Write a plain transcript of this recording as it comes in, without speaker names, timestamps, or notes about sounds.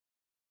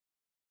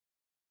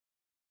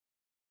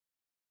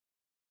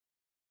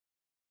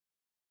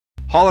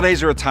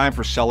Holidays are a time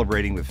for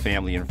celebrating with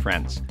family and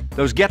friends.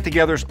 Those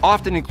get-togethers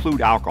often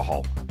include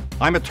alcohol.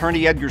 I'm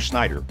attorney Edgar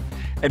Snyder.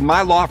 At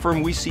my law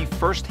firm, we see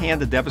firsthand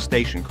the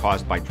devastation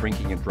caused by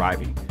drinking and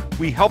driving.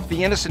 We help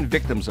the innocent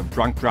victims of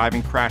drunk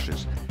driving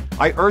crashes.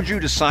 I urge you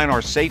to sign our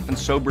Safe and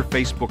Sober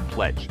Facebook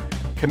pledge.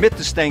 Commit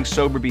to staying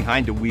sober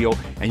behind the wheel,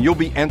 and you'll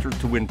be entered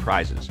to win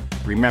prizes.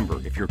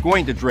 Remember, if you're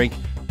going to drink,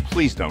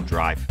 please don't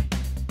drive.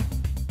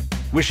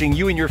 Wishing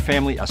you and your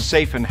family a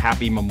safe and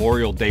happy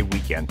Memorial Day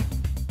weekend.